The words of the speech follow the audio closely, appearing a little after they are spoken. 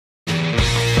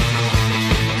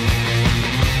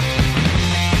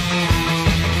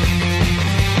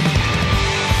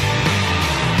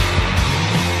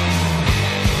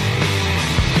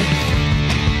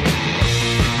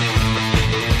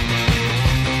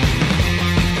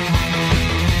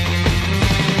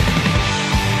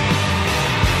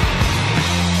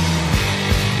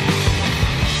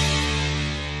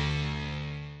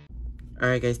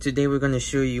Alright guys, today I'm gonna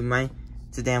show you my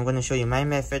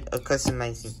method of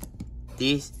customizing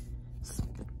these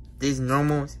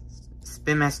normal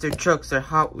Spin Master trucks or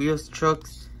Hot Wheels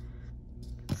trucks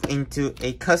into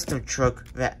a custom truck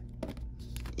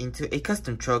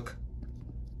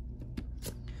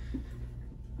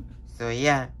So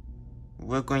yeah,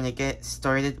 we're going to get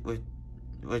started with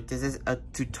this is a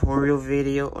tutorial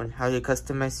video on how to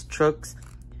customize trucks,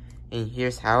 and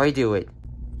here's how I do it.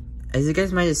 As you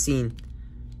guys might have seen,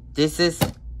 this is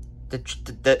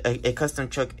a custom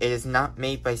truck. It is not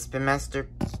made by Spin Master,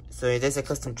 so it is a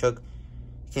custom truck.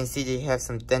 You can see they have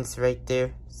some dents right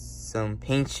there, some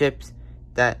paint chips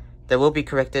that will be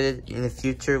corrected in the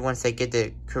future once I get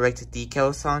the correct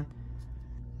decals on.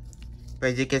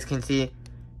 But as you guys can see,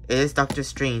 it is Doctor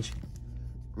Strange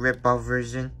rip-off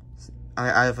version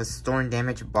out of a storm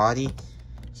damage body.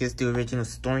 Here's the original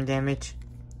storm damage.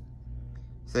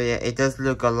 So yeah, it does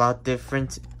look a lot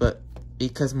different, but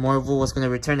because Marvel was going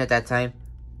to return at that time,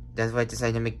 that's why I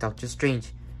decided to make Doctor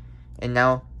Strange. And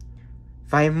now,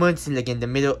 5 months in the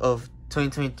middle of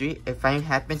 2023, it finally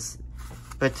happens.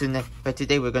 But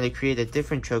today we're going to create a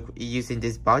different truck using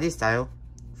this body style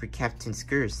for Captain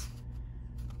Skurs.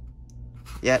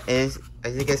 Yeah, it is,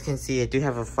 as you guys can see, I do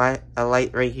have a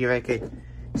light right here I could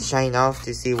shine off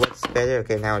to see what's better.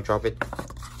 Okay, now I'll drop it.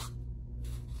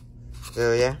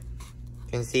 So yeah,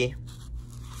 you can see.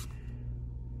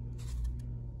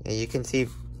 Yeah, you can see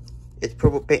it's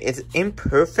purple paint. It's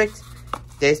imperfect.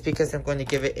 That's because I'm going to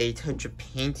give it a touch of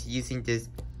paint using this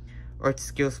Art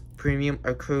Skills Premium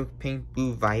Acrylic Paint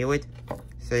Blue Violet.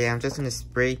 So yeah, I'm just going to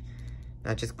spray.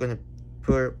 I'm just going to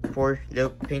pour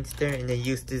little paints there and then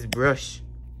use this brush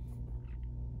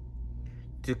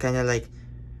to kind of like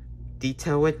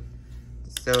detail it.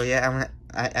 So yeah,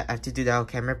 I have to do that on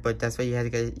camera, but that's what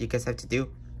you guys have to do.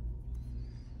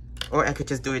 Or I could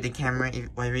just do it in camera,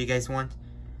 whatever you guys want.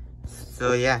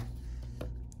 So yeah.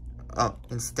 Oh,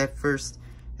 and step first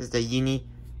is that you need,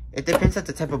 it depends on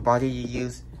the type of body you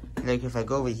use. Like if I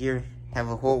go over here, have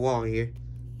a whole wall here.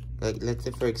 Like let's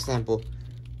say for example,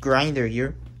 grinder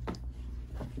here.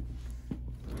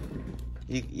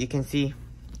 You can see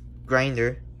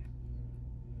grinder.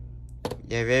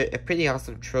 Yeah, a pretty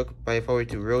awesome truck, but if I were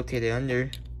to rotate it under,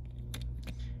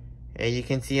 and you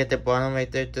can see at the bottom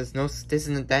right there, that is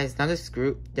not a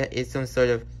screw. That is some sort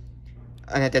of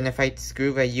unidentified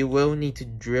screw that you will need to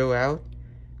drill out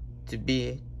to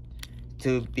be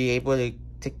able to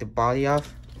take the body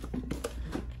off.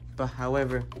 But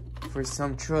however, for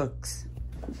some trucks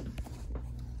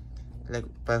like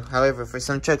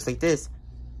this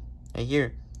right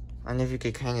here, I don't know if you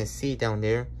can kind of see down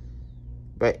there,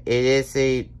 but it is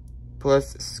a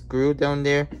plus screw down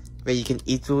there that you can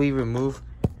easily remove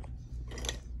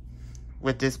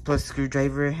with this plus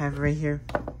screwdriver I have right here.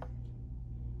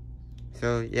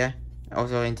 So yeah,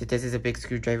 also this is a big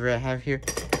screwdriver I have here.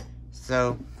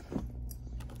 So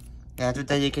after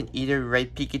that, you can either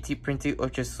write PKT printing or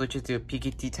just switch it to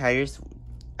PKT tires.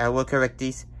 I will correct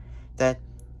these. That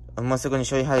I'm also going to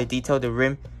show you how to detail the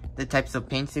rim, the types of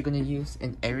paints you're going to use,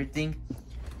 and everything.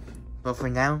 But for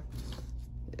now,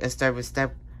 let's start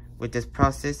with this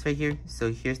process right here.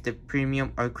 So here's the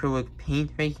premium acrylic paint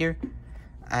right here.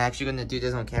 I'm actually going to do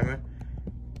this on camera.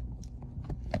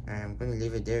 I'm going to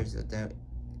leave it there so that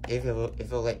if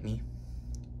it'll let me.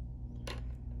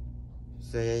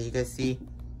 So yeah, you guys see,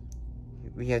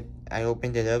 I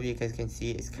opened it up. You guys can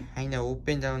see it's kind of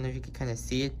open. I don't know if you can kind of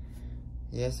see it.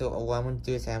 Yeah, so what I'm going to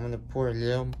do is I'm going to pour a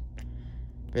little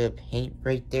bit of paint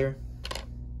right there.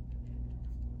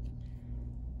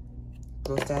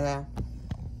 Close that out.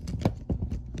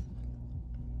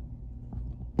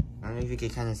 I don't know if you can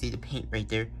kind of see the paint right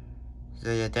there.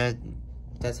 So yeah,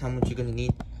 that's how much you're going to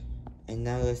need. And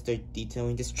now let's start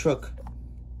detailing this truck.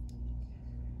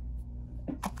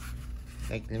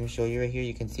 Like, let me show you right here.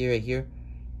 You can see right here.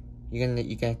 You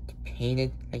got to paint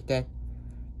it like that.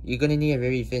 You're gonna need a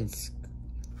very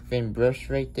thin brush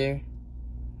right there.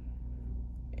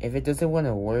 If it doesn't want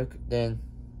to work, then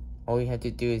all you have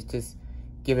to do is just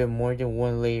give it more than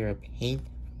one layer of paint.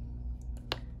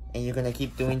 And you're gonna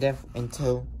keep doing that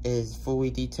until it is fully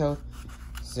detailed.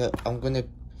 So I'm gonna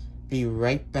be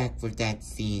right back with that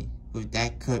scene, with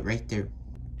that cut right there.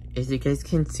 As you guys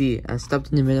can see, I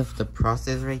stopped in the middle of the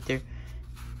process right there.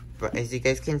 But as you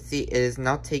guys can see, it is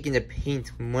not taking the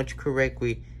paint much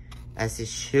correctly as it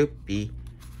should be.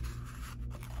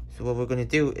 So what we're going to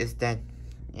do is that,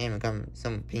 damn, I got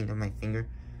some paint on my finger.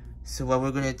 So what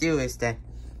we're going to do is that,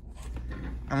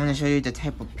 I'm going to show you the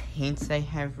type of paints I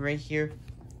have right here.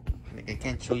 Like, I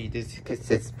can't show you this because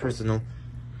it's personal.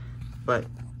 But,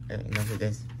 enough of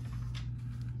this.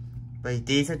 But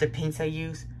these are the paints I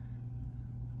use.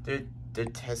 the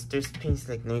testers paints.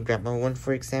 Like, let me grab my one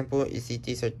for example. You see,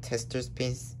 these are testers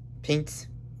paints.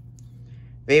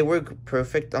 They work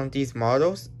perfect on these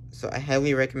models, so I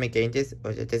highly recommend getting this.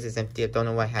 Oh, this is empty. I don't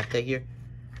know why I have that here.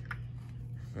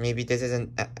 Maybe this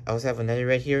isn't. I also have another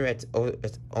right here. It's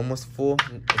almost full.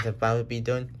 It's about to be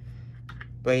done.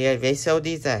 But yeah, they sell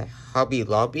these at Hobby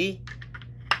Lobby.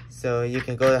 So you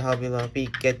can go to Hobby Lobby,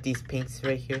 get these paints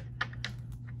right here.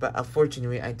 But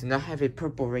unfortunately, I do not have a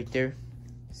purple right there.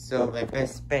 So my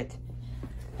best bet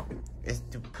is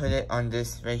to put it on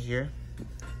this right here.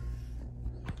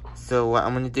 So what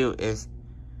I'm going to do is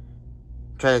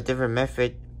try a different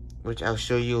method, which I'll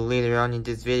show you later on in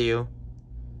this video.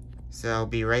 So I'll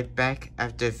be right back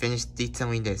after I finish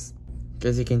detailing this.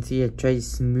 As you can see, I try to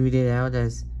smooth it out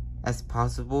as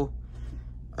possible.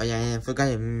 Oh yeah, and I forgot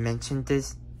to mention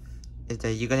this, is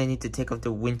that you're gonna need to take off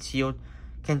the windshield.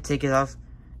 Can't take it off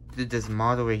to this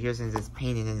model right here since it's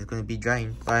painted and it's gonna be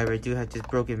drying. However, I do have this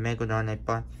broken Megalodon I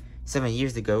bought 7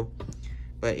 years ago.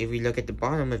 But if we look at the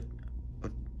bottom of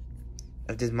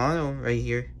this model right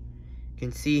here, you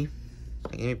can see,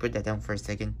 let me put that down for a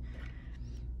second.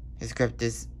 Just grab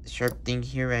this sharp thing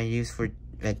here I use for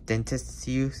like dentists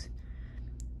use.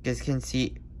 You guys can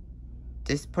see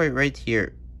this part right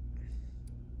here.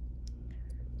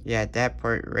 Yeah, that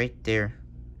part right there.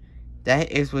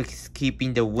 That is what's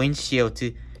keeping the windshield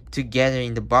together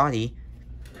in the body.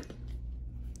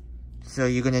 So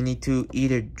you're gonna need to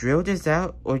either drill this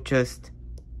out or just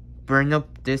burn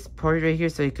up this part right here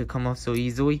so it could come off so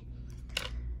easily.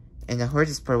 And the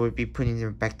hardest part would be putting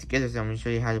them back together. So I'm gonna show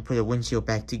you how to put a windshield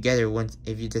back together once,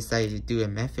 if you decide to do a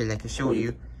method like I showed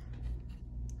you.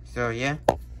 So yeah.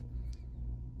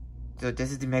 So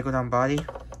this is the Megalodon body.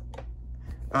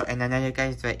 Oh, and another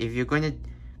guys, that if you're going to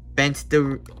bend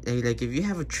the, like if you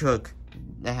have a truck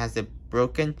that has a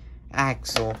broken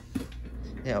axle,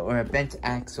 yeah, or a bent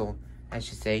axle, I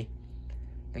should say.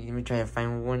 Like, let me try to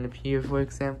find one up here, for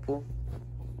example.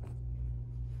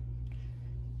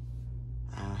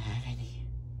 I don't have any.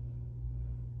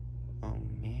 Oh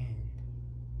man.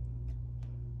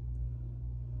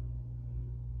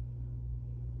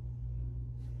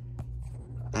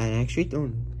 I actually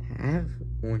don't have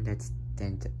one that's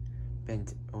bent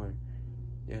or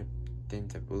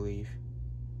dent, I believe.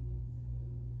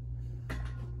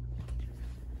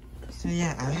 So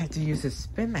yeah, I'll have to use a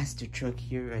Spin Master truck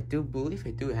here. I do believe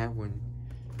I do have one.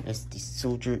 It's the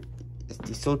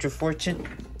Soldier Fortune.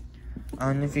 I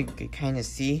don't know if you can kind of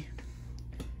see.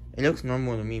 It looks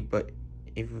normal to me, but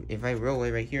if I roll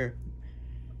it right here,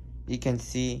 you can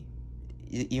see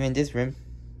even this rim.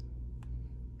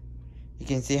 You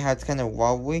can see how it's kind of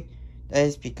wobbly. That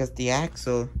is because the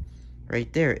axle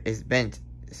right there is bent.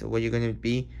 So what you're going to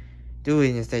be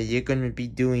doing is that you're going to be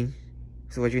doing...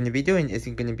 So what you're going to be doing is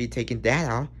you're going to be taking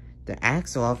that off, the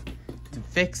axle off, to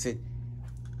fix it.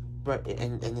 But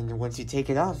and then once you take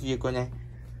it off, you're gonna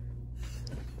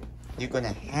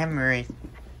hammer it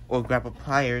or grab a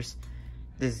pliers.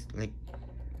 This like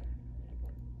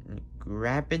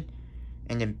grab it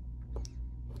and then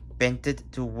bend it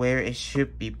to where it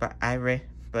should be. But I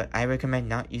recommend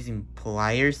not using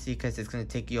pliers because it's gonna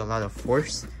take you a lot of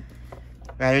force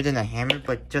rather than a hammer.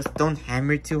 But just don't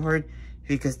hammer too hard,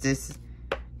 because this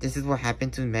is what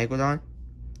happened to Megalodon.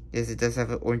 Yes, it does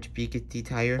have an orange Pikachu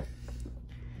tire,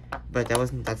 but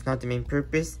that's not the main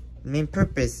purpose. The main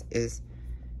purpose is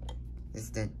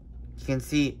that you can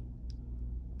see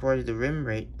part of the rim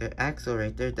the axle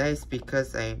right there. That is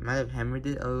because I might have hammered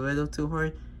it a little too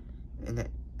hard, and the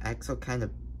axle kind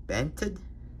of bented.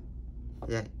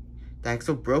 Yeah, the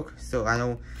axle broke. So I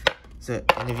don't. So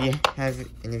and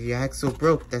if your axle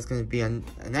broke, that's gonna be a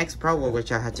next problem,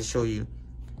 which I had to show you.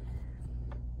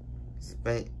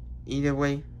 But either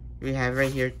way, we have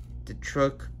right here the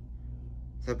truck.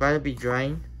 It's about to be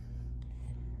drying.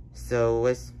 So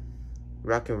let's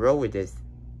rock and roll with this.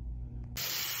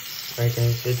 Alright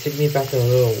guys, it took me back a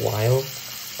little while.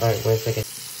 Alright, wait a second.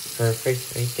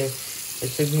 Perfect, right there. It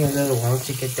took me a little while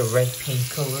to get the right paint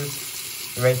color,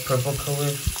 the right purple color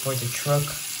for the truck.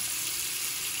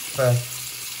 But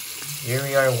here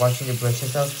we are washing the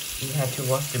brushes off. You have to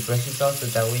wash the brushes off so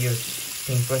that way your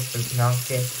paintbrush does not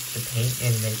get the paint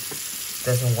and it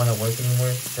doesn't want to work anymore.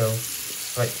 So,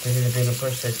 but this is a bigger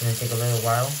brush, so it's going to take a little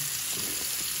while.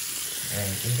 And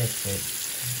I think that's it.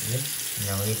 Yep.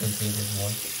 No, you can see there's more.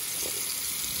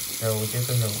 So we're just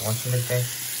going to wash it like that.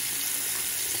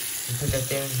 You put that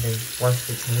there, then wash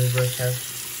the tiny brush out.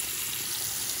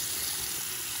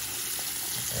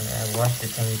 And I wash the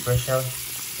tiny brush out.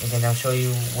 And then I'll show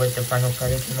you what the final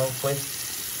product came up with.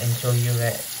 And show you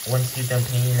that once you're done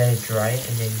painting, let it dry.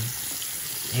 And then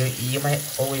you might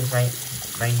always might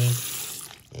need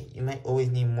You might always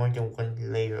need more than one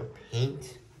layer of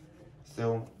paint.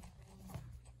 So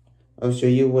I'll show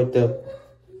you what the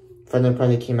final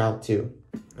product came out to.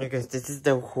 Because this is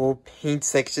the whole paint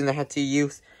section I had to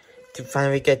use to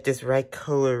finally get this right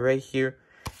color right here.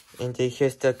 And then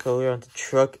here's the color on the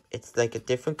truck. It's like a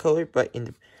different color, but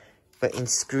in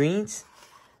screens,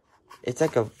 it's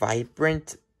like a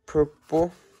vibrant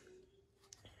purple.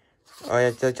 Oh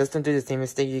yeah, just don't do the same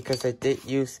mistake, because I did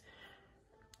use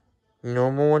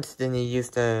normal ones. Then I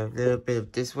used a little bit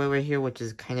of this way right here, which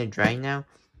is kind of dry now.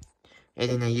 And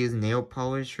then I used nail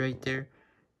polish right there.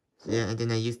 Yeah, and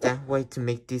then I used that white to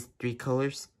make these three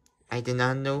colors. I did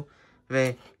not know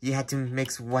that you had to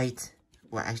mix white.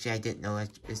 Well, actually, I didn't know.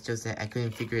 It's just that I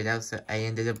couldn't figure it out, so I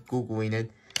ended up Googling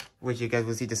it, which you guys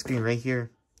will see the screen right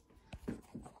here.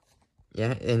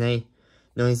 Yeah, and I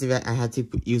noticed that I had to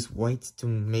use white to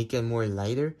make it more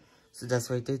lighter. So that's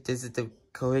what I did. This is the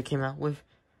color it came out with.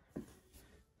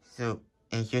 So,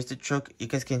 and here's the truck. You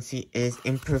guys can see it is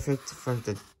imperfect from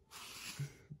the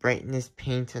brightness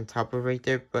paint on top of right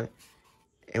there, but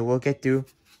it will get through.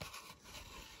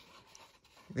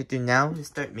 What we do now is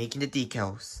start making the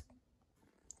decals.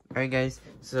 Alright guys,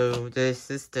 so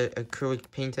this is the acrylic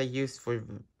paint I used for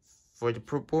the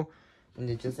purple, and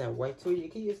then just that white. So you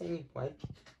can use any white,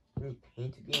 any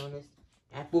paint, to be honest.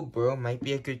 Apple Burl might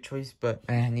be a good choice, but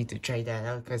I need to try that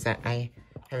out because I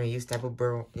haven't used Apple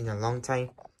Burl in a long time.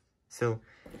 So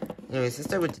anyways, let's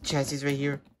start with the chassis right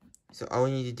here. So all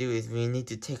we need to do is we need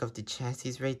to take off the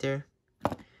chassis right there.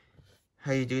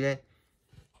 How you do that?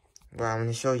 Well, I'm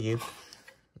gonna show you.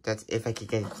 That's if I could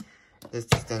get this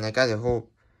done. I got a whole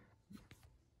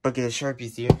bucket of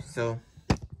Sharpies here, so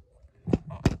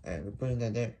we're putting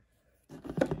that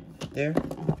there.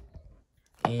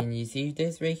 And you see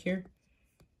this right here?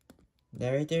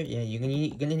 That right there? Yeah, you're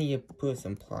gonna need to put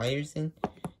some pliers in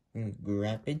and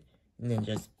grab it, and then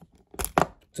just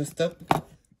twist up.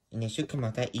 And it should come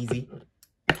out that easy.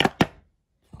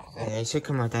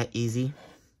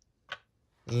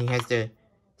 And it has the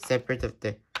separate of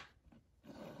the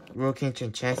roll cage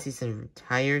and chassis and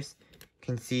tires. You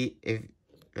can see if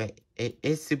it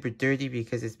is super dirty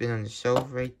because it's been on the shelf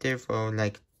right there for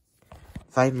like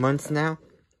 5 months now.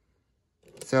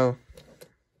 So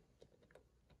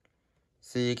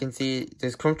you can see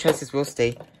this chrome chassis will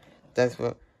stay. That's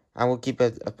what I will keep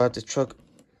about the truck.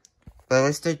 But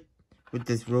let's start with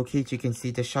this roll cage. You can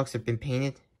see the shocks have been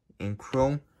painted in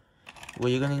chrome. Well,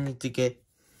 you're gonna need to get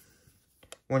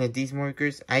one of these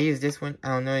markers. I use this one. I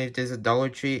don't know if there's a Dollar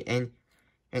Tree and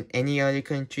any other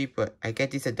country, but I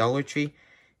get this at Dollar Tree,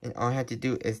 and all I have to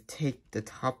do is take the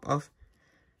top off.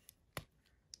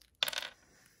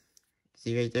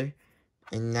 See right there?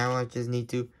 And now I just need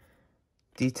to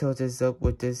detail this up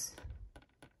with this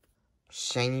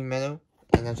shiny metal,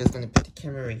 and I'm just gonna put the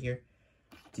camera right here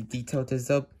to detail this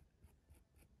up.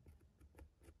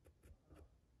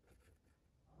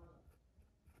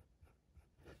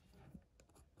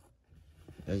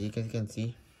 As you guys can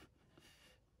see.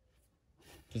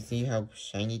 You see how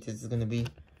shiny this is gonna be?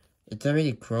 It's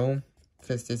already chrome,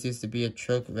 because this used to be a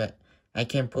truck that I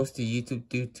can't post to YouTube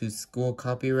due to school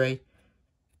copyright.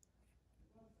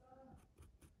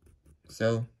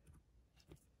 So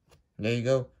there you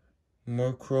go.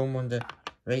 More chrome on the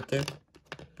right there.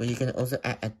 But you can also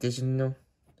add additional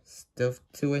stuff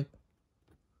to it.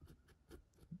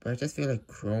 But I just feel like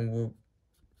chrome will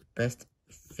best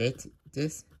fit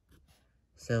this.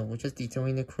 So we're just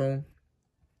detailing the chrome.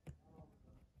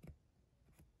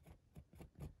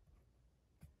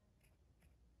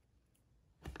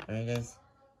 Alright guys.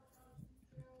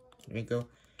 Here we go.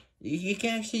 You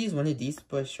can actually use one of these,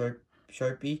 but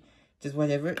Sharpie. Just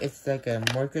whatever. It's like a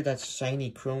marker that's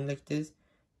shiny chrome like this.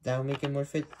 That will make it more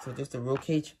fit. So just a roll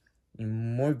cage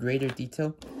in more greater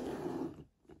detail.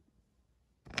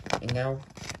 And now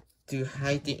to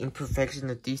hide the imperfection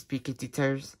of these PKT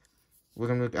tires,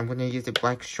 I'm gonna use the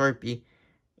black Sharpie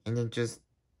and then just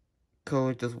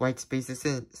color those white spaces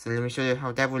in. So let me show you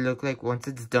how that will look like once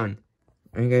it's done.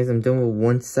 Alright guys, I'm done with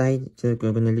one side. So I'm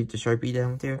gonna leave the Sharpie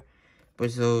down there.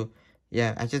 But so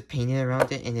yeah, I just painted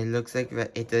around it and it looks like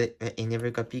that it never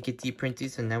got PKT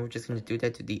printed. So now we're just gonna do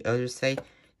that to the other side.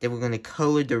 Then we're gonna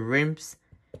color the rims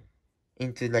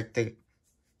into like the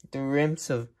rims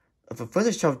of a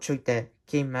Photoshop trick that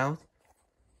came out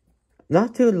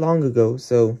not too long ago.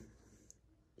 So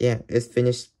yeah, it's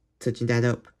finished touching that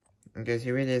up. Okay,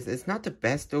 here it is. It's not the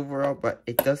best overall, but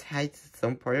it does hide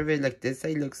some part of it. Like this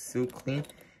side looks so clean,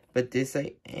 but this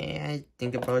side, I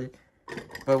think about it.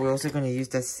 But we're also gonna use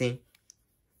that same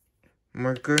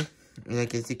marker.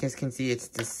 Like as you guys can see, it's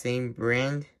the same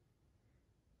brand,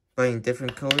 but in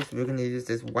different colors. We're gonna use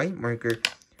this white marker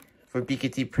for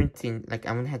BKT printing. Like,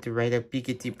 I'm gonna have to write out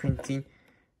BKT printing.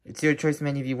 It's your choice,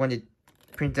 man, if you want to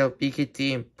print out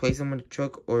BKT and place them on the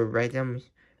truck, or write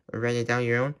it down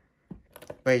your own.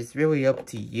 But it's really up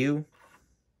to you.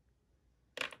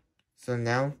 So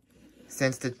now,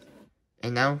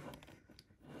 now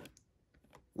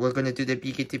we're gonna do the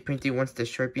BKT printing once the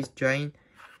Sharpie's drying.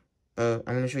 I'm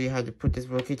gonna show you how to put this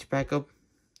roll cage back up.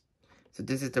 So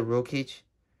this is the roll cage.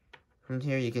 From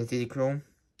here you can see the chrome.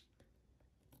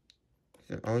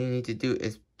 So all you need to do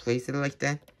is place it like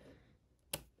that.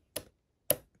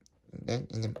 And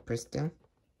then press down.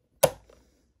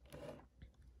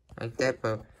 Like that,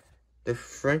 but the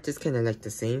front is kind of like the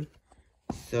same.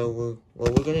 So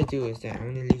what we're gonna do is that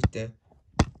I'm gonna leave the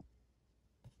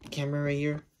camera right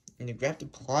here, and then grab the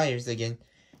pliers again,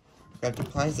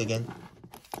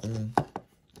 and then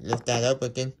lift that up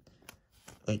again,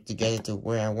 like to get it to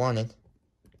where I want it.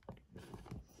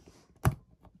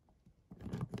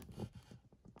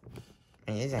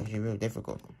 And it's actually real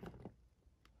difficult.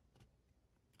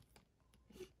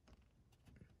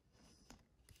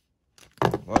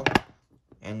 Well,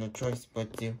 I have no choice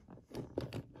but to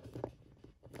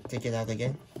take it out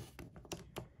again.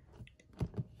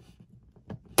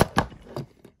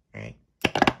 Alright,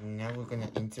 now we're gonna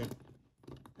insert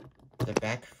the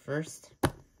back first.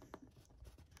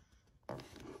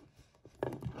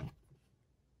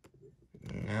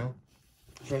 Now,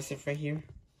 press it right here.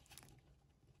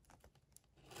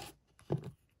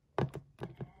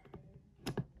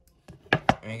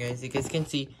 Alright guys, you guys can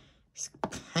see it's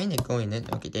kind of going in.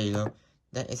 Okay, there you go.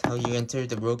 That is how you enter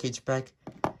the roll cage back.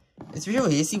 It's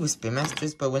really easy with Spin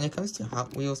Masters, but when it comes to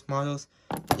Hot Wheels models,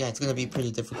 yeah, it's gonna be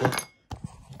pretty difficult.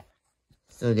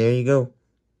 So there you go.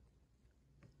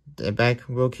 The back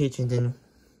roll cage, and then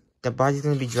the body's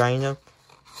gonna be drying up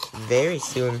very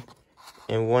soon.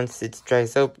 And once it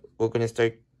dries up, we're gonna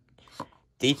start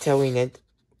detailing it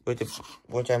with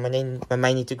which I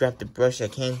might need to grab the brush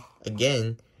again.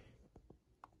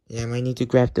 Yeah, I might need to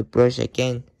grab the brush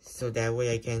again, so that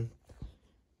way I can.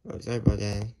 Oh, sorry about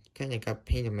that. Kind of got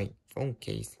paint on my phone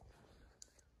case.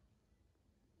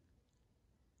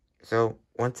 So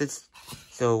once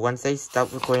I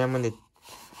stop recording, I'm gonna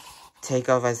take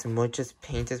off as much as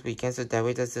paint as we can, so that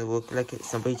way it doesn't look like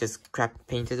somebody just crap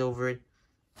painted over it.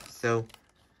 So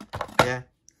yeah,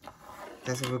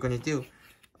 that's what we're gonna do.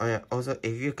 Also,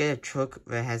 if you get a truck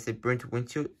that has a burnt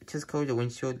windshield, just coat the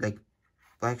windshield like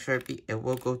black Sharpie, it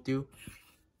will go through.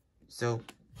 So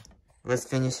let's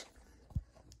finish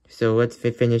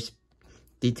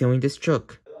detailing this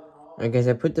truck. Alright guys,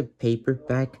 I put the paper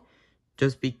back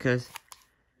just because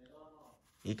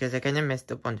I kind of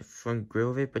messed up on the front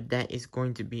grill of it, but that is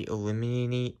going to be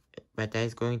eliminated, but that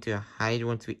is going to hide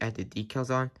once we add the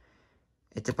decals on.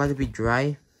 It's about to be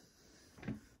dry.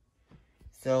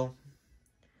 So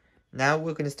now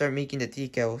we're going to start making the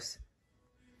decals.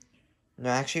 No,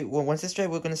 actually, well, once it's dry,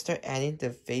 we're going to start adding the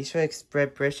facial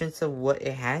expressions of what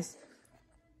it has.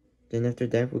 Then after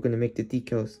that, we're going to make the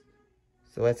decals.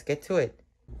 So let's get to it.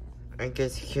 Alright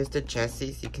guys, here's the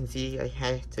chassis. You can see I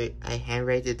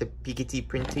handwrote the BKT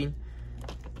printing.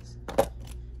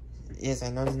 Yes, I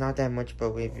know it's not that much,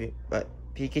 but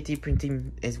BKT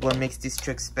printing is what makes this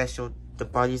truck special. The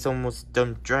body's almost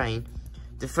done drying.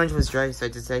 The front was dry, so I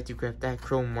decided to grab that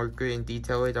chrome marker and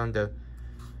detail it on the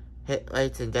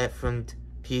headlights and that front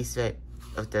piece of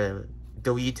the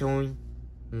detailing.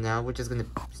 Now we're just gonna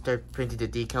start printing the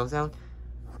decals out.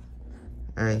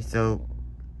 Alright, so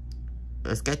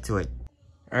let's get to it.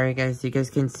 Alright guys, you guys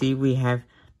can see we have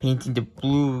painting the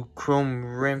blue chrome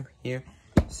rim here.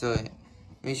 So let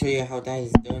me show you how that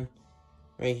is done.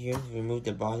 Right here, remove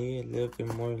the body a little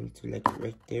bit more to like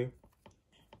right there.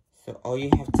 So all you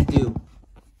have to do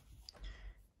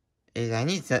is I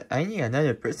need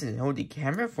another person to hold the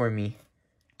camera for me.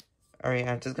 Alright,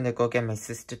 I'm just gonna go get my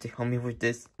sister to help me with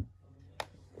this.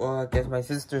 Well, I guess my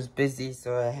sister's busy,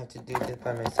 so I have to do this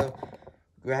by myself.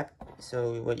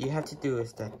 So what you have to do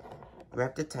is that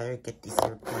grab the tire, get these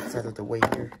parts out of the way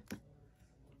here.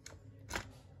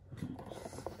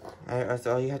 Alright,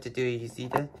 so all you have to do, you see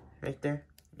that right there?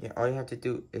 Yeah, all you have to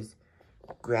do is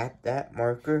grab that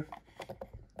marker,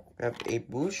 grab a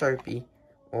blue Sharpie,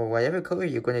 or whatever color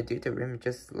you're gonna do the rim,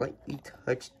 just slightly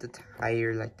touch the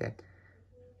tire like that.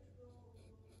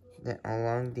 Then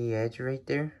along the edge right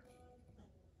there.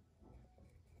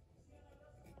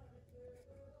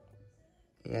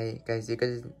 Yeah, guys, you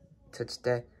guys touch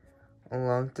that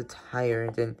along the tire,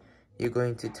 and then you're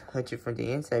going to touch it from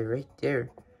the inside right there.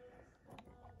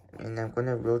 And I'm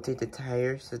gonna rotate the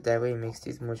tire so that way it makes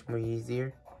this much more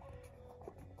easier.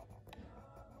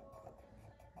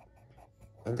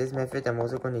 And this method I'm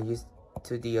also gonna use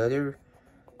to the other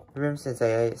rim since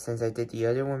I did the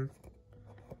other one.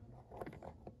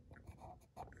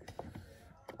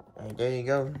 Alright, there you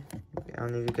go. I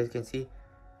don't know if you guys can see.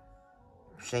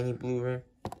 Shiny blue rim.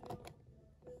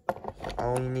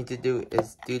 All you need to do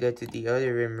is do that to the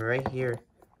other rim right here.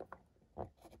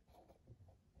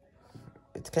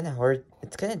 It's kind of hard.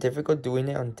 It's kind of difficult doing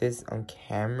it on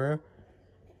camera.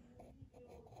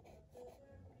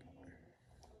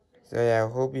 So yeah,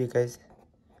 I hope you guys,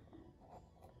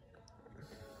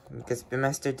 because Spin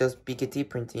Master does PKT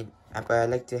printing, but I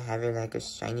like to have it like a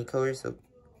shiny color, so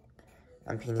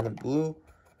I'm painting it blue.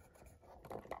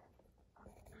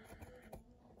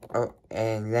 Oh,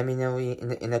 and let me know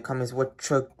in the comments, what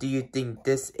truck do you think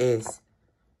this is?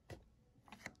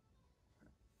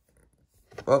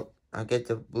 Oh, I get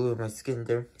the blue of my skin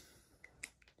there.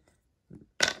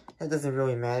 That doesn't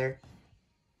really matter.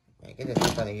 I get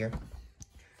this out of here.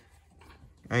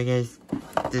 Alright guys,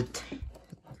 you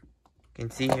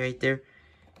can see right there.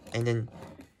 And then,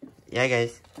 yeah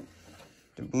guys,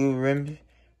 the blue rim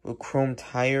with chrome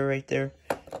tire right there.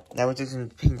 Now we're just gonna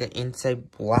paint the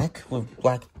inside black with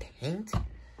black paint.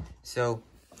 So,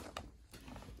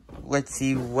 let's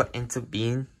see what ends up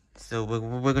being. So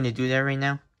we're gonna do that right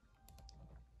now.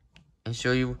 And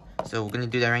show you, so we're gonna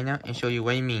do that right now and show you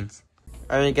what it means.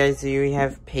 Alright guys, so here we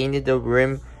have painted the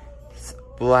rim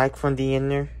black from the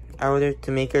inner outer to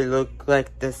make it look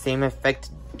like the same effect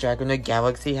Dragon of the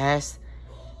Galaxy has.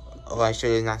 Oh, I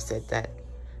should have not said that.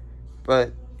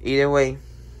 But either way,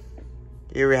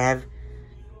 here we have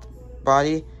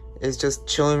body is just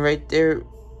chilling right there.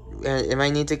 It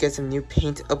might need to get some new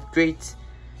paint upgrades.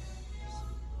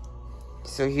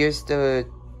 So here's the,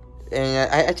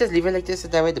 and I just leave it like this so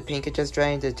that way the paint can just dry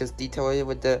and just detail it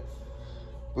with the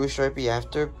blue Sharpie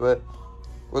after. But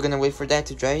we're gonna wait for that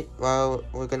to dry while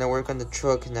we're gonna work on the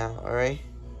truck now, alright?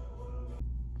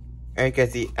 Alright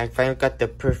guys, I finally got the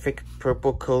perfect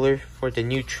purple color for the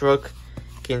new truck.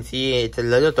 You can see it's a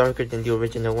little darker than the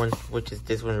original one, which is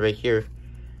this one right here.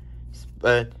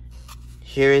 But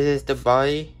here it is, the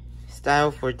body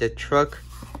style for the truck.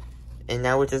 And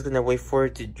now we're just gonna wait for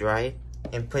it to dry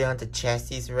and put on the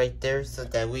chassis right there, so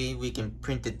that way we can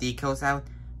print the decals out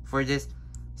for this.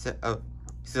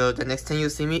 So the next time you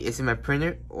see me is in my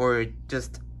printer or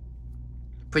just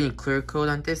putting clear coat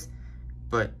on this,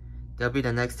 but that'll be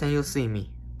the next time you'll see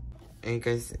me. And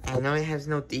guys, I know it has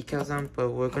no decals on, but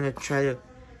we're gonna try to,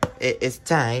 it's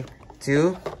time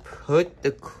to put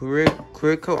the clear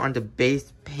coat on the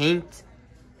base paint.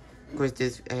 Of course,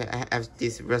 this I have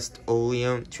this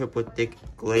Rust-Oleum triple thick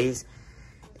glaze.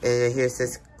 Here it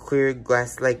says clear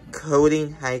glass-like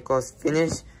coating, high gloss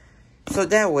finish. So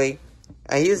that way,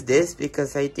 I use this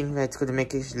because I think that's gonna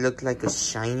make it look like a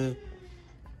shiny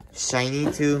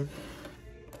too.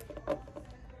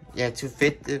 Yeah, to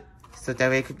fit the, so that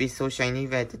way it could be so shiny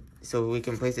that so we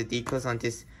can place the decals on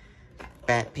this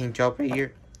bad paint job right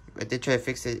here. I did try to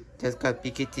fix it. Just got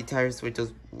PKT tires with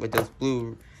those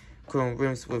blue chrome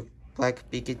rims with black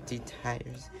PKT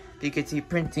tires. PKT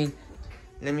printing.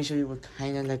 Let me show you what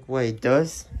kind of like what it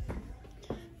does.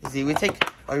 You see, we take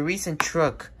a recent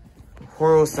truck,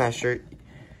 Horror Slasher.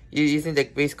 You're using the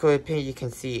base coat paint. You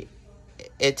can see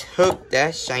it took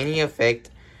that shiny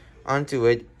effect onto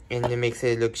it, and it makes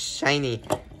it look shiny.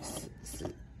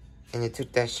 And it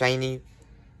took that shiny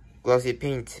glossy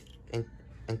paint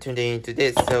and turned it into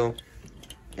this. So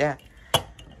yeah,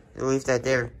 we'll leave that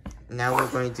there. Now we're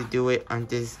going to do it on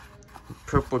this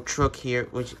purple truck here,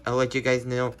 which I'll let you guys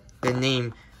know the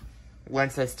name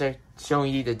once I start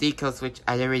showing you the decals, which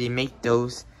I already made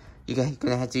those. You guys are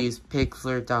gonna have to use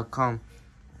pixlr.com.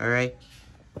 Alright,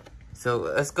 so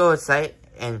let's go outside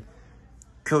and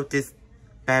coat this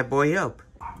bad boy up.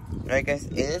 Alright guys,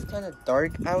 it is kind of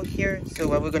dark out here, so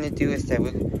what we're gonna do is that I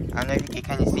don't know if you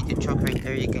can kind of see the truck right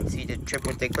there. You can see the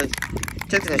triple thick glaze.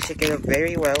 Just gonna shake it up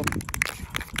very well.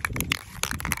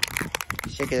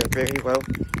 Shake it up very well.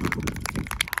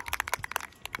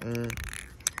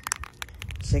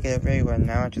 Shake it up very well.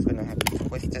 Now I'm just gonna have to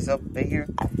twist this up right here.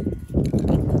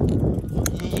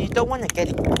 You don't want to get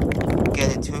it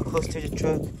too close to the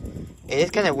truck. It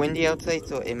is kind of windy outside,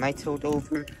 so it might tilt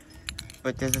over.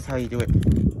 But this is how you do it.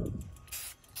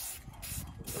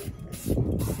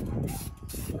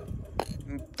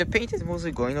 The paint is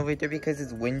mostly going over there because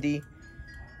it's windy.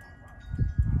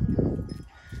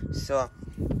 So,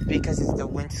 because it's the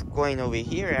wind's going over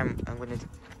here, I'm gonna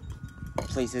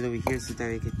place it over here so that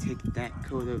I can take that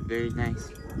coat up very nice.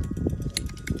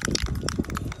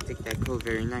 Take that coat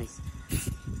very nice.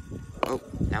 Oh,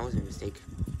 that was a mistake.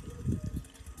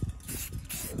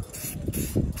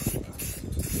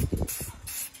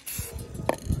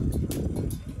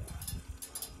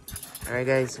 Alright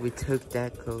guys, we took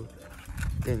that code.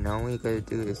 Then all we gotta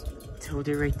do is tilt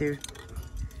it right there.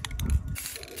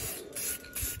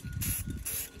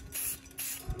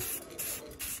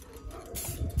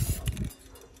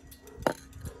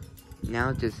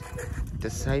 Now just the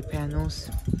side panels.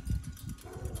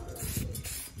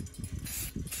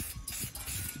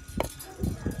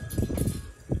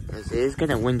 It is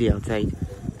kinda windy outside.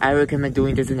 I recommend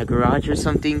doing this in a garage or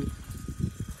something.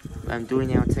 But I'm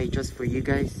doing it outside just for you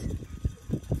guys.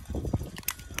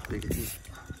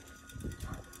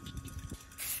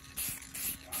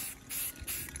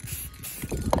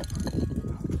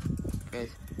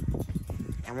 Guys,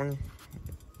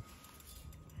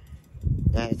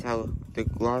 that's how the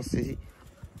gloss is.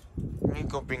 Let me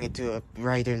go bring it to a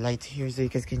brighter light here so you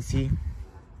guys can see.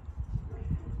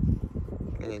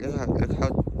 And look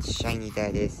how shiny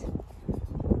that is.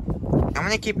 I'm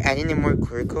gonna keep adding in more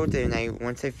clear coat, and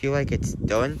once I feel like it's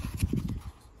done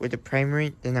with the primer,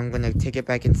 then I'm gonna take it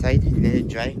back inside and let it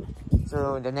dry.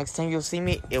 So the next time you'll see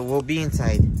me, it will be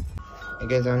inside. I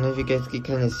guess I don't know if you guys can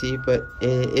kind of see, but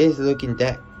it is looking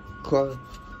that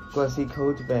glossy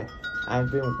coat that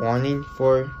I've been wanting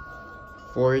for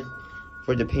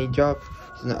the paint job.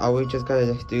 So now all we just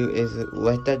gotta do is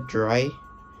let that dry.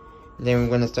 Then we're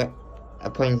gonna start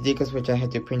applying the decals, which I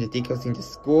had to print the decals into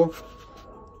school.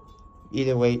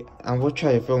 Either way, I will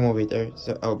try to film over there,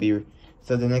 so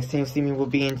so the next time you see me will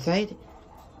be inside,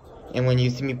 and when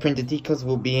you see me print the decals,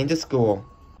 we'll be in the school.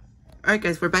 Alright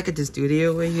guys, we're back at the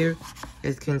studio right here.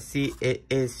 As you can see, it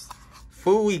is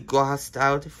fully glossed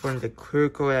out from the clear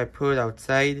coat I put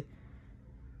outside.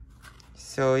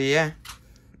 So yeah,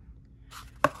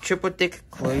 triple thick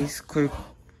glaze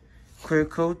clear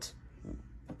coat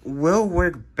will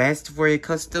work best for your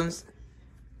customs.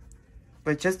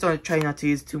 But just don't try not to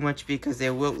use too much because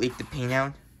it will leak the paint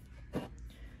out.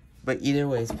 But either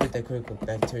way, let's put the clear coat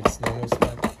back to its normal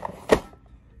spot.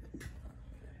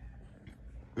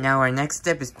 Now our next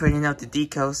step is printing out the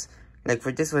decals. Like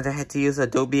for this one, I had to use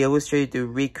Adobe Illustrator to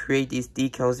recreate these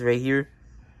decals right here.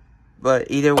 But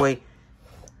either way,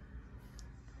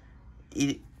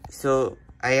 so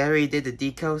I already did the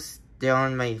decals. They're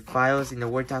on my files in the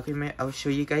Word document. I'll show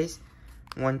you guys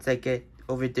once I get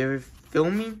over there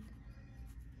filming.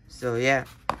 So yeah,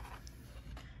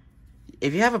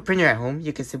 if you have a printer at home,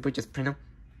 you can simply just print them.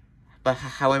 But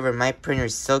however, my printer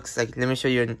sucks. Like, let me show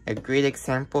you a great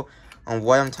example on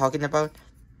what I'm talking about.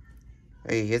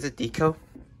 Okay, here's a decal.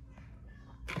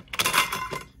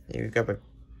 Here we got a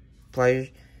pliers,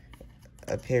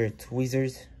 a pair of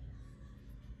tweezers.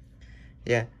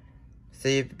 Yeah,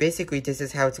 so basically this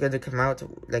is how it's gonna come out.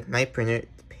 Like my printer,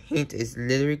 the paint is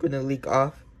literally gonna leak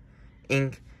off.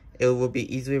 Ink, it will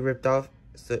be easily ripped off.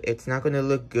 So it's not gonna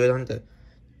look good on the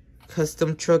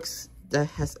custom trucks. That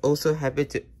has also happened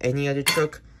to any other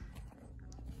truck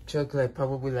like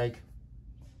probably like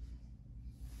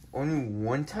only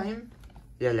one time.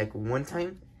 Yeah, like one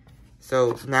time.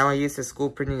 So now I use the school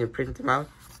printing to print them out.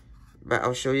 But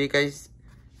I'll show you guys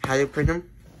how to print them.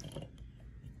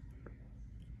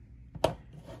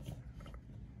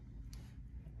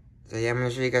 So yeah, I'm gonna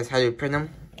show you guys how to print them.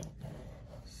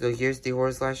 So here's the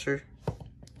horse slasher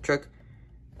truck.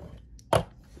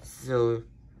 So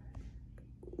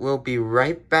we'll be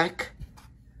right back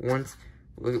once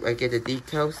I get the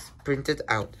decals printed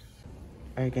out.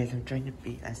 Alright guys, I'm trying to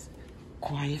be as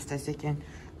quiet as I can,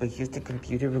 but here's the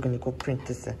computer. We're gonna go print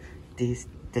the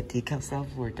decals out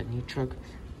for the new truck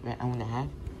that I wanna have.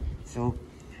 So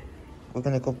we're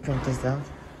gonna go print this out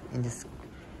in the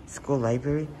school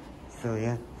library. So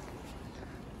yeah,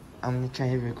 I'm gonna try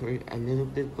to record a little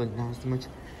bit, but not as much.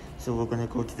 So we're gonna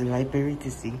go to the library to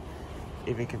see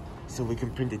if we can, so we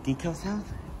can print the decals out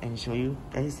and show you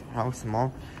guys how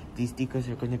small these decals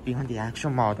are gonna be on the actual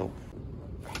model.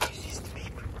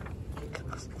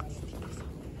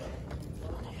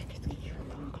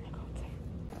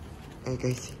 Alright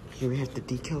guys, here we have the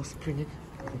decals printed.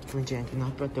 Unfortunately, I did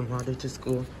not bring the model to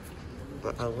school,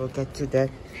 but I will get to that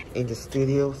in the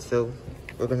studio. So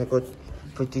we're gonna go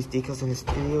put these decals in the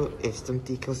studio. If some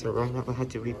decals are wrong, I will have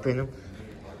to reprint them.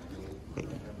 But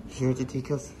here are the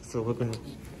decals, so we're gonna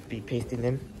be pasting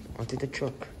them onto the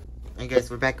truck. Alright guys,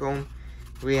 we're back home.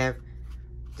 We have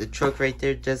the truck right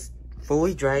there, just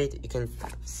fully dried. You can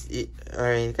see.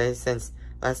 Alright guys, since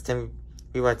last time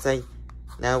we were outside,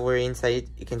 now we're inside.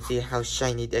 You can see how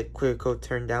shiny that clear coat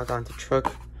turned out on the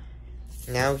truck.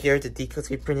 Now here are the decals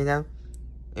we printed out,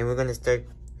 and we're gonna start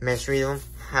measuring them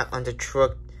on the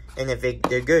truck. And if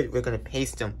they're good, we're gonna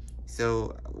paste them.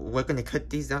 So we're gonna cut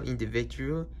these out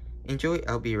individually. Enjoy.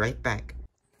 I'll be right back.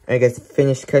 Alright guys,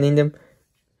 finished cutting them.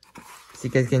 So you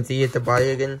guys can see at the body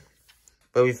again.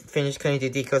 But we finished cutting the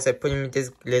decals. I put them in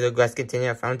this little glass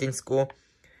container I found in school.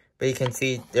 But you can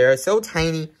see they're so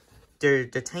tiny. They're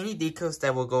the tiny decals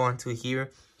that will go onto here.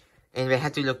 And they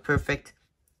have to look perfect.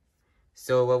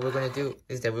 So what we're going to do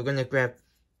is that we're going to grab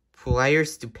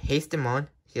pliers to paste them on.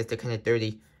 Yes, they're kind of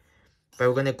dirty. But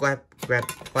we're going to grab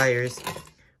pliers.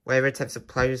 Whatever types of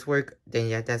pliers work, then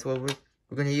yeah, that's what we're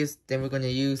going to use. Then we're going to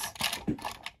use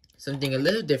something a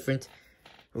little different.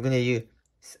 We're going to use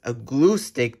a glue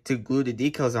stick to glue the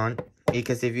decals on.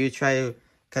 Because if you try to,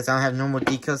 because I don't have normal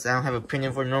decals, I don't have a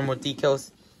printer for normal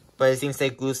decals. But it seems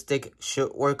like glue stick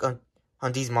should work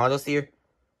on these models here.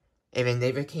 If it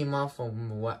never came off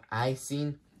from what I've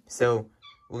seen. So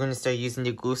we're going to start using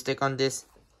the glue stick on this.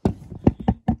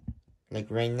 Like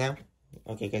right now.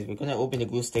 Okay guys, we're going to open the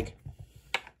glue stick.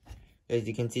 As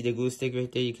you can see the glue stick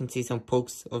right there, you can see some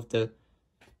pokes of the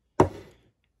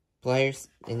pliers.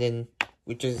 And then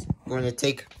we're just going to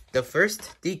take the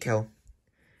first decal.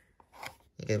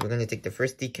 Okay, we're going to take the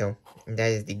first decal. And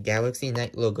that is the Galaxy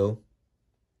Night logo.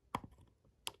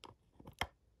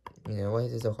 You know, why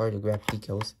is it so hard to grab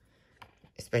decals?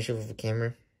 Especially with the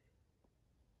camera.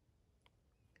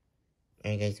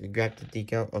 Alright guys, we grabbed the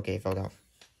decal. Okay, it fell off.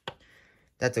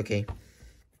 That's okay.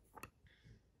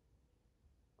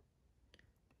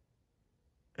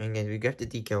 And guys, we got the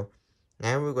decal.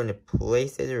 Now we're going to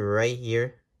place it right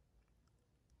here.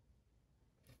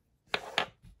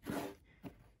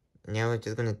 Now I'm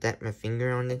just going to tap my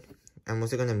finger on it. I'm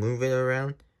also going to move it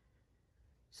around.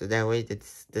 So that way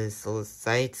the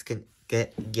sides can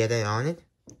get it on it.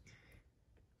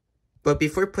 But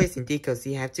before placing decals,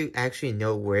 you have to actually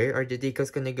know where are the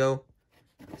decals going to go.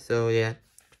 So yeah,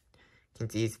 you can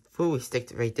see it's fully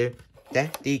sticked right there.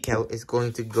 That decal is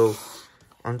going to go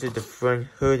onto the front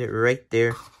hood right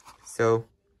there. So,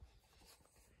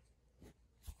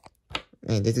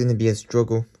 man, this is gonna be a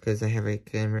struggle because I have a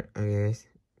camera. Okay, guys,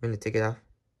 I'm gonna take it off.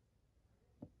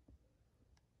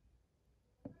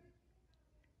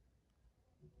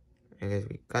 Okay, guys,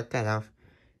 we got that off.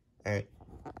 All right,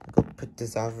 go put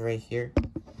this off right here.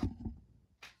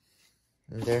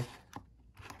 And there.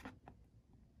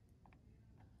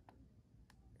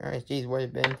 All right, geez, what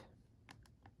it been?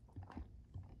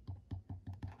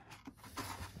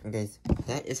 Guys,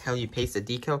 that is how you paste a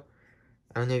decal.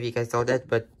 I don't know if you guys saw that,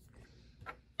 but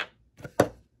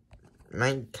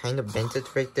mine kind of bent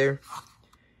it right there.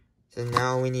 So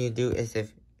now all we need to do is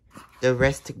if the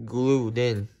rest glued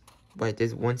in, but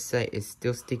this one side is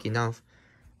still sticking off,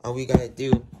 all we gotta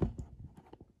do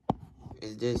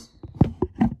is this.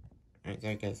 Alright,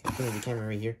 sorry guys, I'm putting the camera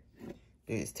right here.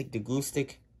 Is take the glue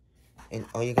stick, and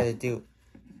all you gotta do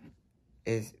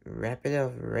is wrap it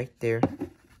up right there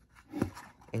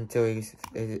until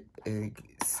it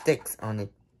sticks on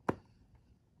it.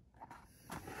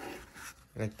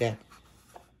 Like that.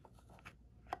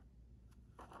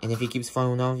 And if it keeps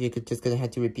falling off, you're just gonna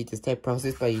have to repeat this type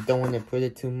process, but you don't want to put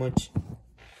it too much.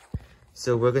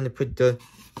 So we're gonna put that's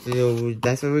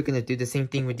what we're gonna do, the same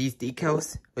thing with these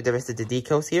decals, with the rest of the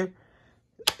decals here.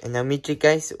 And I'll meet you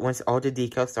guys once all the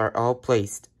decals are all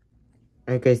placed.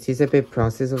 Alright guys, here's a bit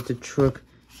process of the truck.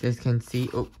 You guys can see,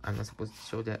 oh, I'm not supposed to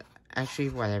show that. Actually,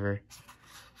 whatever.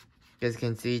 You guys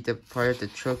can see the part of the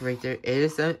truck right there. It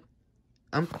is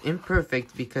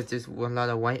imperfect because there's a lot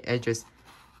of white edges.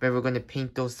 But we're going to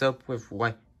paint those up with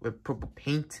purple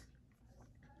paint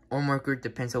or marker,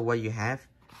 depends on what you have.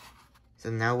 So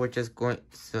now we're just going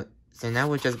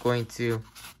to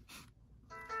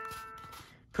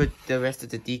put the rest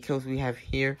of the decals we have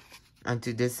here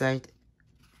onto this side.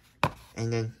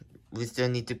 And then we still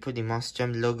need to put the Moss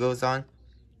Gem logos on.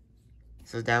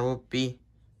 So that will be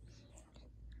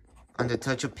on the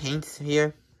touch of paint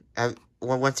here.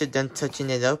 Once you're done touching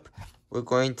it up, we're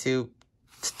going to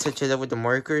touch it up with the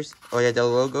markers. Oh yeah, the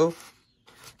logo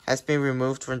has been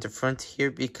removed from the front here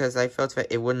because I felt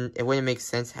that it wouldn't make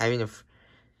sense having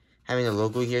a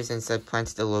logo here since I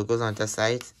planted the logos on the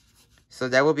sides. So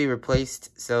that will be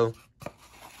replaced. So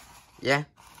yeah,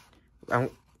 I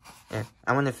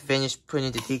want to finish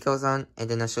putting the decals on, and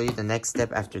then I'll show you the next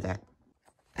step after that.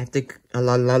 After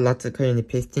lots of cutting and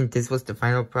pasting, this was the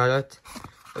final product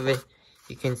of it.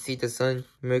 You can see the Sun,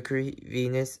 Mercury,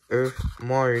 Venus, Earth,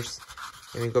 Mars.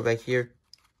 Let me go back here.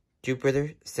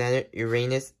 Jupiter, Saturn,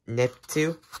 Uranus,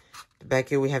 Neptune. Back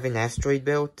here we have an asteroid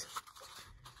belt.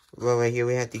 Well, right here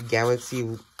we have the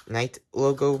Galaxy Night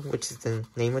logo, which is the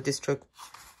name of this truck.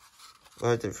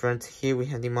 Well, at the front here we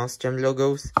have the Moss Gem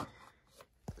logos.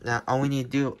 Now all we need to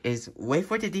do is wait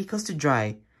for the decals to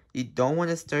dry. You don't want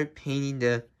to start painting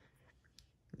the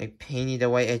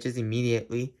white edges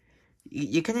immediately.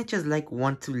 You kind of just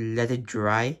want to let it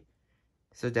dry,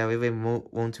 so that way it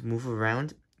won't move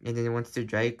around. And then once they're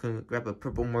dry, you can grab a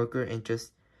purple marker and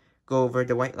just go over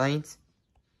the white lines.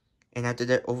 And after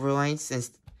the overlines,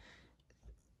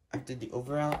 after the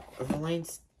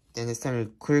overlines, then it's time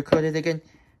to clear coat it again.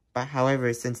 But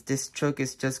however, since this truck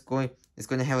is just going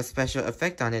to have a special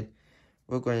effect on it,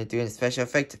 we're going to do a special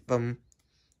effect.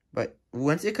 But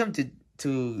once you come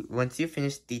once you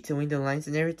finish detailing the lines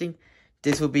and everything,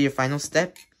 this will be your final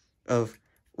step of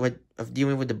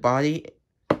dealing with the body,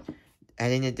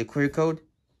 adding it the clear coat.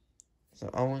 So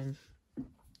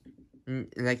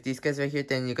like these guys right here,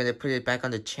 then you're gonna put it back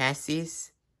on the chassis.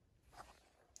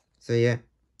 So yeah.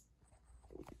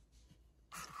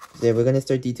 So yeah, we're gonna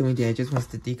start detailing the edges once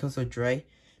the decals are dry.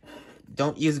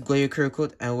 Don't use glitter clear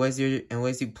coat unless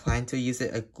you plan to use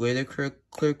a glitter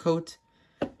clear coat.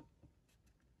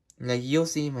 Like you'll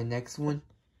see in my next one.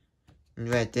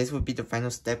 But this would be the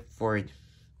final step for it.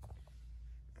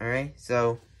 Alright,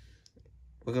 so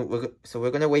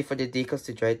we're gonna wait for the decals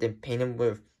to dry, then paint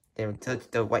them then touch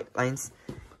the white lines.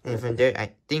 And from there,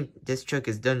 I think this truck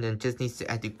is done and just needs to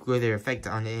add the glitter effect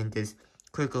on it and this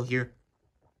clear coat here.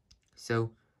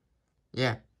 So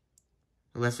yeah,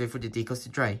 let's wait for the decals to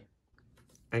dry.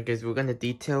 Alright guys, we're gonna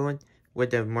detail it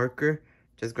with the marker.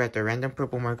 Just grab the random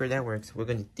purple marker that works. We're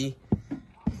gonna do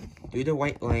the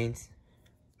white lines.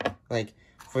 Like,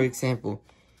 for example,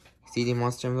 see the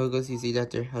monster logos? You see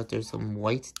that there's some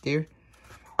white there?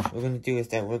 What we're gonna do is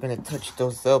that we're gonna touch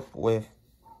those up with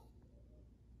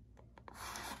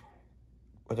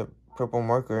a purple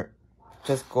marker,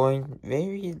 just going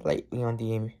very lightly on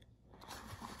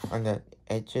the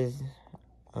edges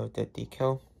of the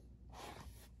decal.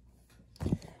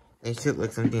 It should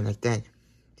look something like that.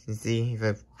 You can see if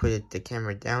I put the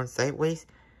camera down sideways,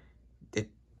 the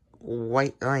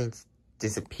white lines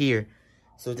disappear.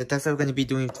 So that's what we're gonna be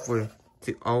doing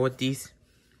to all of these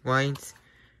lines.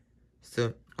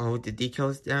 So all of the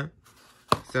decals down.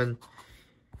 So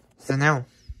now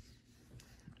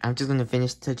I'm just gonna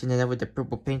finish touching it up with the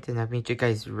purple paint, and I'll meet you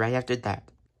guys right after that.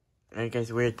 Alright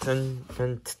guys, we're done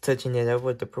touching it up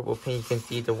with the purple paint. You can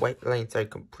see the white lines are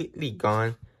completely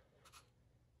gone.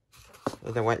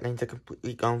 The white lines are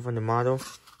completely gone from the model.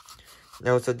 I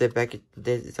also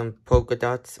did some polka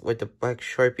dots with the black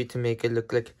Sharpie to make it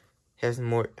look like it has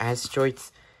more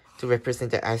asteroids to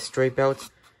represent the asteroid belt.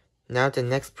 Now the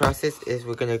next process is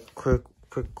we're gonna put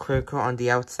clear coat on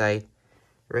the outside.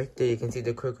 Right there, you can see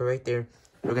the clear coat right there.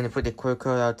 We're gonna put the clear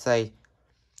coat outside,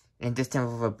 and this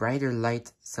time with a brighter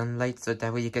light, sunlight, so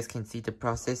that way you guys can see the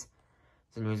process.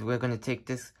 So anyways, we're gonna take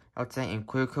this outside and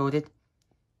clear coat it,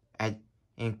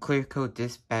 and clear coat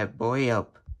this bad boy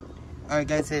up. Alright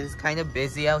guys, it's kind of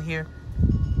busy out here.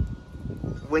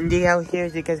 Windy out here,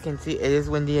 as you guys can see, it is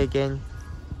windy again.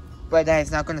 But that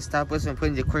is not gonna stop us from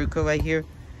putting the clear coat right here.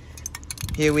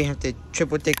 Here we have the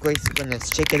triple thick glaze. We're gonna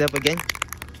shake it up again.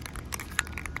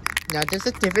 Now there's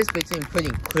a difference between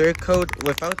putting clear coat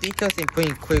without decals and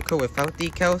putting clear coat without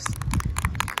decals.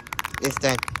 Is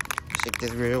that, shake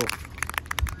this real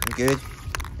good,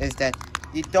 is that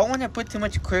you don't want to put too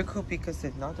much clear coat, because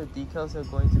if not, the decals are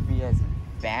going to be as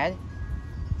bad.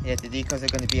 Yeah, the decals are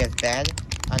going to be as bad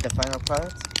on the final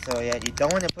product. So yeah, you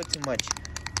don't want to put too much,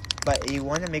 but you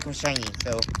want to make them shiny.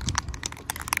 So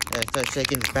start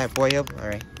shaking this bad boy up.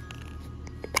 Alright,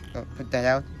 put that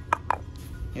out.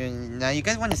 Now you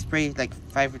guys want to spray like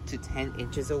 5 to 10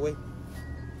 inches away.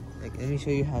 Like, let me show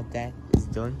you how that is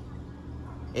done.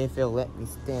 If it'll let me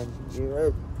stand here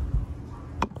up.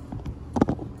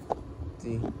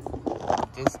 See,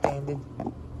 just standing.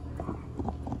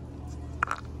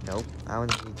 Nope, I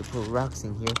don't need to put rocks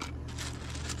in here.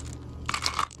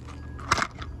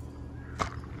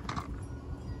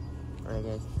 Alright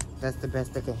guys, that's the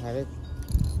best I can have it.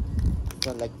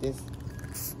 So like this.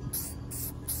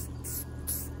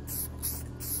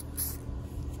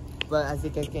 But as you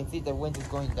guys can see, the wind is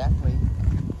going that way.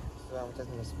 So I'm just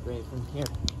gonna spray it from here.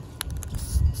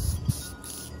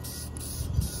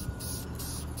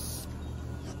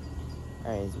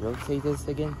 Alright, let's rotate this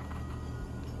again.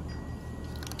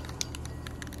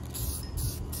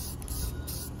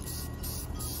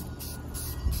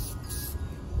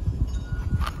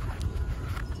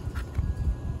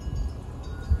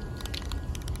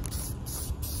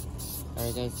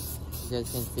 Alright guys, you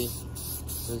guys can see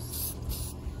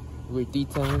we're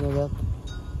detailing it up.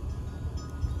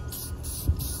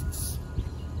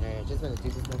 Alright, I'm just gonna do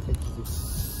this one quick.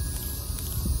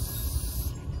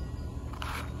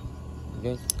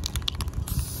 Okay.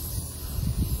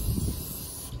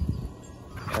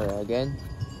 Alright, again.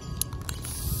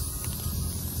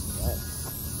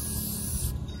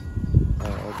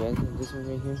 Alright, again, this one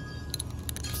right here.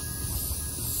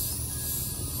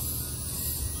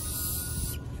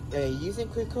 using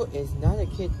critical is not a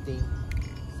kid thing.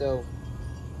 So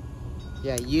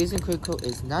yeah, using critical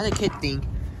is not a kid thing,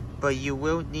 but you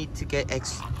will need to get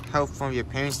extra help from your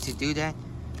parents to do that.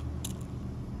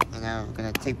 And now we're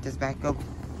gonna tape this back up.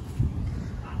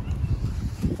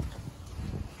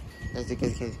 As you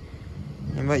guys can,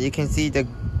 and but you can see the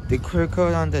clear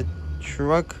coat on the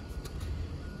truck.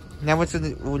 Now we're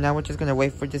just gonna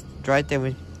wait for this to dry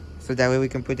there, so that way we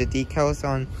can put the decals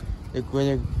on the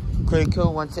clear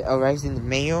coat once it arrives in the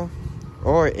mail,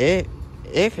 or if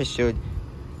it should,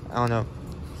 I don't know.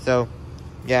 So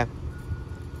yeah,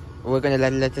 we're gonna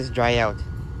let this dry out.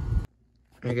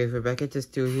 Okay, we're back at the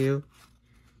studio.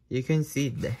 You can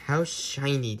see how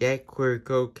shiny that clear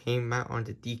coat came out on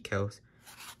the decals.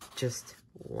 Just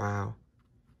wow.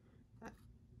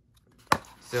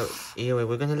 So anyway,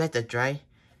 we're gonna let that dry,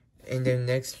 and then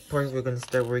next part we're gonna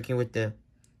start working with the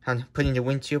putting the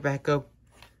windshield back up,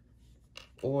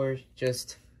 or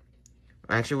just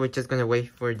actually we're just gonna wait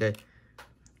for the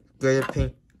glitter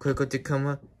paint clear coat to come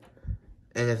up,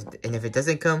 and if it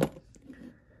doesn't come,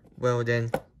 well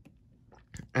then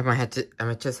I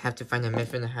might just have to find a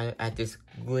method on how to add this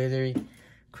glittery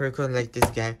clear coat like this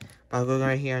guy. But I'll go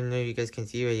right here. I know you guys can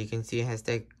see it. You can see it has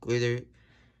that glitter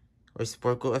or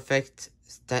sparkle effect.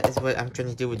 That is what I'm trying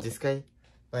to do with this guy.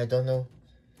 But I don't know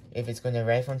if it's going to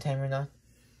arrive on time or not.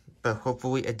 But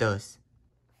hopefully it does.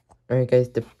 Alright guys,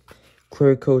 the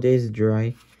clear coat is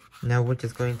dry. Now we're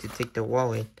just going to take the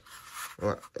wallet,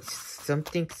 or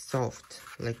something soft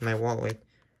like my wallet,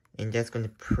 and just going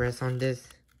to press on this.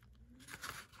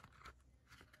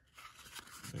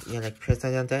 Yeah, like press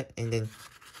on that, and then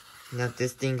now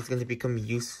this thing is going to become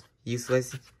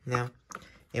useless now.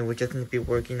 And we're just going to be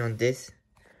working on this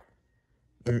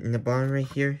in the bottom right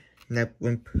here. Now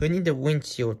when putting the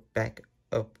windshield back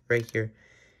up right here,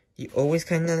 you always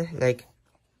kind of like,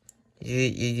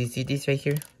 you see this right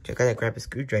here? I gotta grab a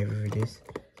screwdriver for this.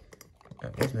 Oh,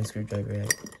 where's my screwdriver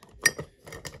at?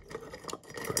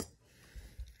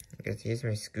 I guess here's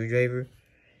my screwdriver.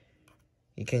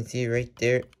 You can see right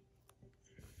there.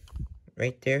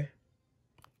 Right there.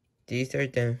 These are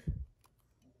the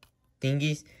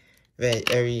thingies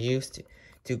that are used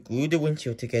to glue the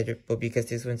windshield together, but because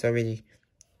this one's already,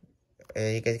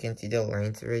 you guys can see the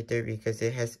lines right there, because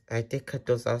it has, I did cut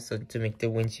those off so to make the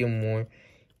windshield more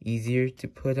easier to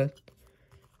put on.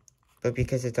 But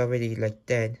because it's already like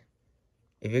that,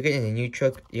 if you're getting a new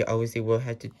truck, you obviously will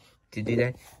have to do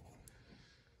that.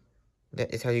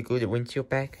 That is how you glue the windshield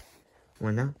back.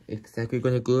 Well, now exactly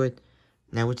gonna glue it.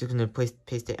 Now we're just gonna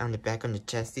paste it on the back on the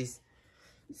chassis,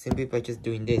 simply by just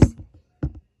doing this.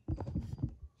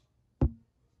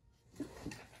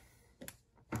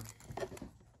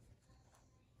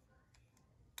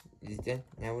 Is that?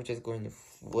 Now we're just going to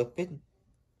flip it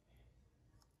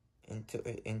until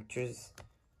it enters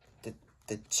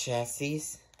the chassis.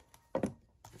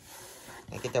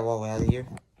 I get that wall out of here,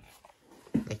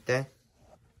 like that.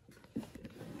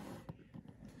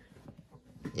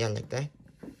 Yeah, like that.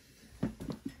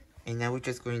 And now we're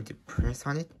just going to press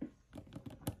on it.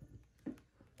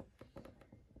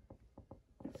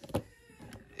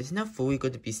 It's not fully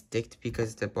going to be sticked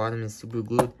because the bottom is super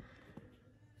glued,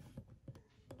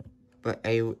 but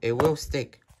it will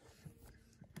stick.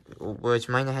 Which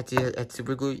might not have to add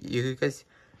super glue. You guys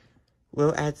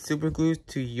will add super glue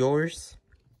to yours.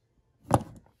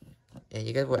 And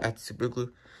you guys will add super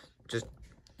glue. Just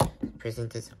pressing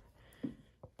this.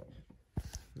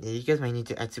 Yeah, you guys might need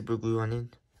to add super glue on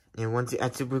it. And once you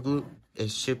add super glue,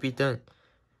 it should be done.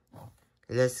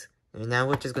 Now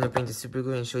we're just gonna bring the super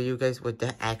glue and show you guys what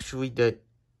that actually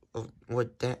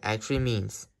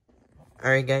means.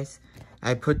 Alright guys,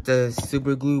 I put the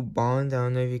super glue bond. I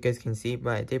don't know if you guys can see,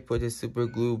 but I did put the super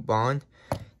glue bond.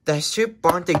 That should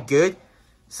bond it good,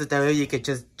 so that way you can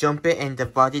just jump it and the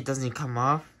body doesn't come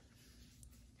off.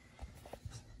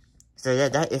 So yeah,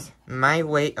 that is my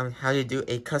way on how to do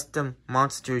a custom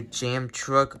Monster Jam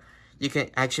truck. You can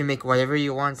actually make whatever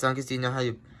you want as long as you know how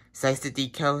to size the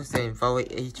decals and follow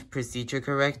each procedure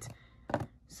correct.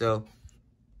 So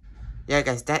yeah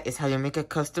guys, that is how you make a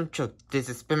custom truck. This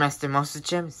is Spin Master Monster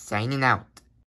Jam signing out.